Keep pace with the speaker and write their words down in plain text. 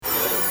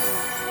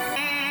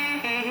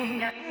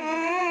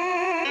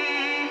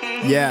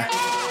Yeah,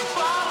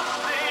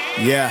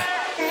 yeah,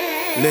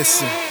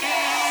 listen,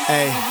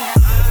 hey,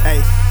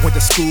 went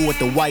to school with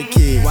the white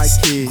kids,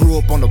 grew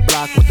up on the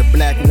block with the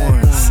black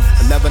ones,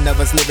 11 of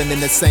us living in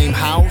the same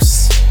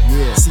house,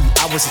 see,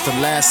 I was just the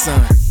last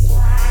son,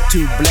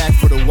 too black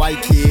for the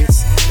white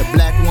kids, the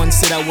black ones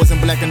said I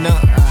wasn't black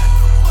enough,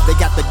 they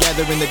got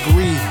together and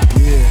agreed,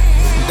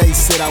 they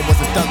said I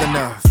wasn't thug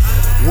enough.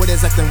 What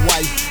does acting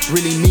white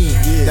really mean?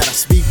 That I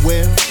speak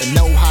well and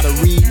know how to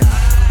read?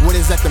 What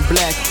does acting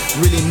black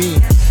really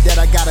mean?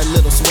 That I got a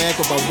little swag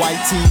of a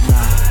white tee?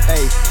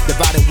 Hey,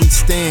 divided we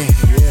stand.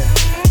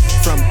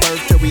 From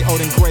birth till we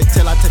old and gray,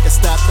 till I take a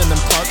stop in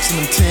them parks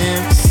and them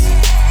Timbs.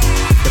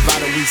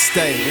 Divided we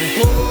stay.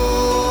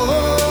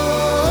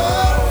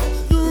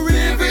 The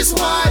river's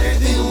wider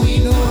than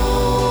we know.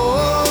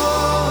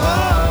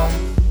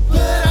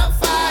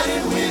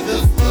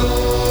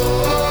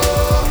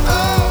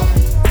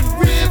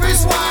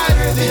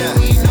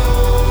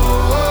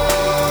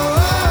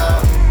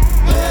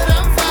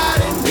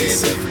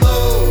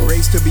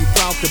 To be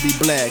proud to be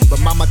black, but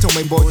mama told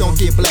me, boy, don't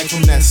get black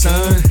from that,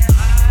 son.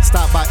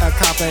 Stopped by a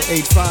cop at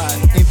age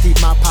 5,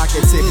 emptied my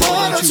pockets, said,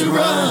 boy, don't you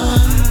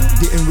run.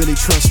 Didn't really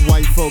trust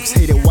white folks,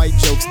 hated white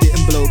jokes,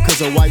 didn't blow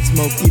cause of white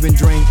smoke, even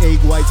drank egg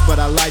whites, but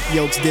I like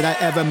yolks. Did I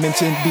ever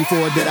mention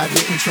before that I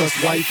didn't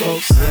trust white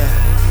folks?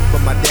 Yeah,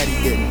 but my daddy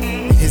didn't,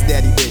 and his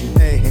daddy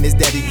didn't, and his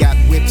daddy got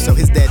whipped, so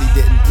his daddy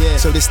didn't.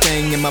 So this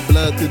thing in my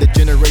blood through the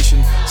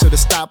generation, so to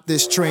stop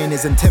this train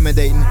is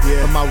intimidating.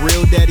 But my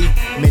real daddy,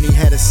 man, he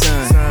had a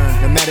son.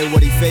 No matter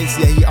what he faced,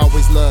 yeah, he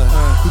always loved.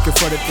 He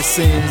confronted the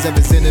sins of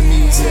his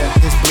enemies.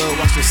 His blood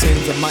washed the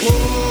sins of my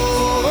enemies.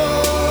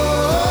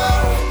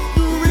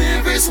 The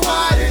river's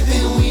wider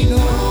than we know.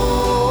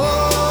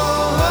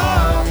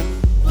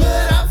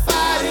 But I'm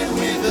fighting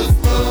with the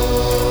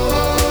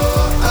flow.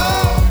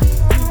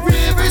 The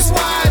river's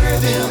wider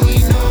than we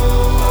know.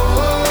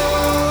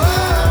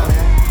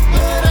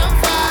 But I'm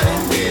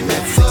fighting with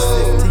the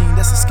flow. 16,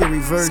 that's a scary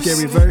verse.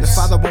 The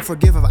Father won't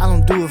forgive if I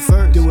don't do it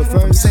first.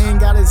 I'm saying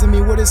God is in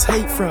me, where does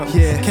hate from?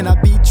 Can I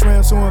be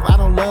transformed if I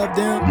don't love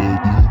them?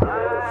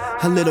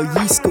 A little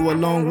yeast go a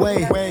long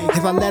way.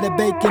 If I let it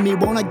bake in me,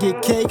 won't I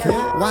get cake?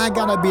 Why I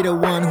gotta be the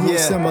one who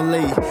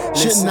assimilate?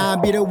 Shouldn't I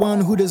be the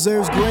one who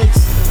deserves grace?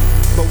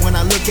 But when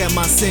I look at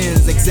my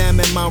sins,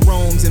 examine my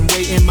wrongs and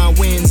weigh in my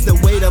wins, the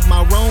weight of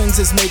my wrongs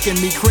is making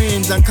me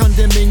cringe. I'm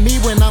condemning me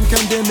when I'm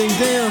condemning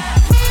them.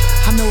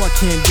 I know I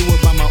can't do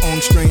it by my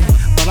own strength,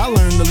 but I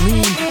learned to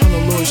lean on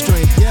the Lord's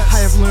strength. I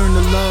have learned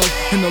to love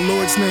in the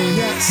Lord's name.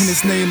 In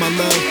His name I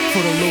love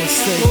for the Lord's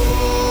sake.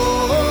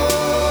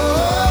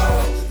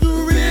 The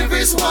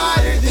river's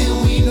wider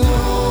than we know.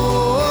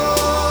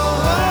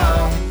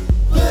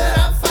 But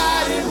I'm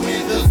fighting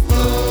with the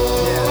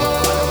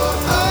flow.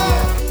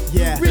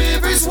 The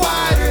river's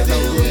wider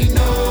than we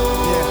know.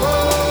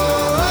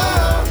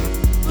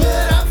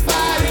 But I'm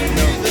fighting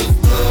with the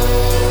flow.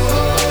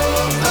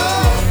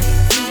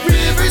 The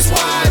river's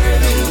wider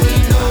than we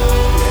know.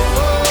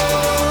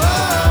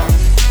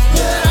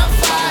 But I'm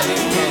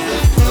fighting with the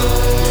flow.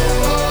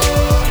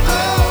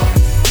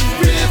 The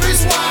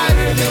river's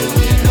wider than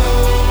we know.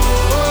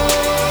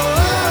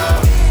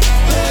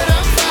 But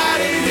I'm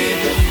fighting with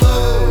the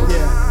flow.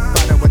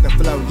 Fighting with the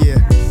flow,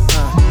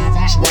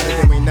 wider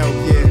than we know,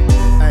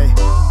 Hey,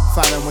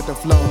 fighting with the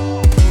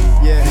flow,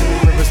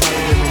 rivers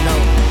wider than we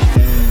know.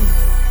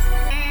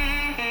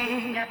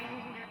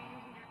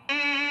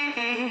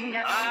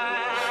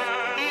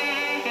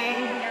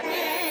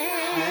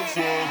 That's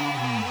how I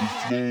need the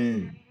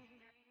flow.